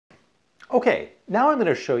Okay, now I'm going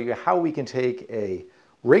to show you how we can take a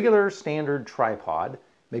regular standard tripod,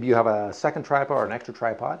 maybe you have a second tripod or an extra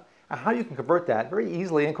tripod, and how you can convert that very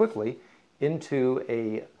easily and quickly into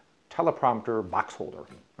a teleprompter box holder.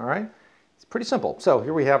 All right, it's pretty simple. So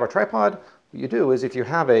here we have our tripod. What you do is if you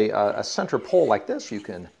have a center pole like this, you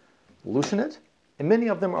can loosen it, and many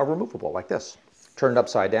of them are removable like this. Turn it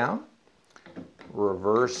upside down,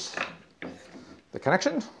 reverse the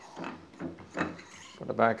connection, put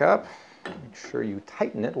it back up, make sure you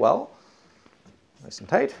tighten it well, nice and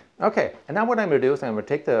tight. Okay, and now what I'm going to do is I'm going to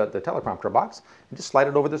take the teleprompter box and just slide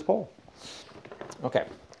it over this pole. Okay,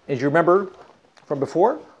 as you remember from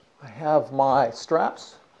before, I have my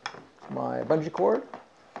straps, my bungee cord.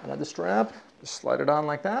 I have the strap, just slide it on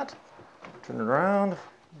like that, turn it around,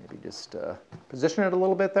 maybe just position it a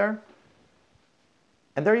little bit there.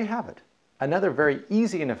 And there you have it. Another very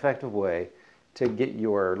easy and effective way to get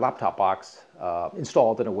your laptop box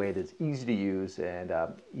installed in a way that's easy to use and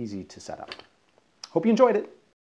easy to set up. Hope you enjoyed it.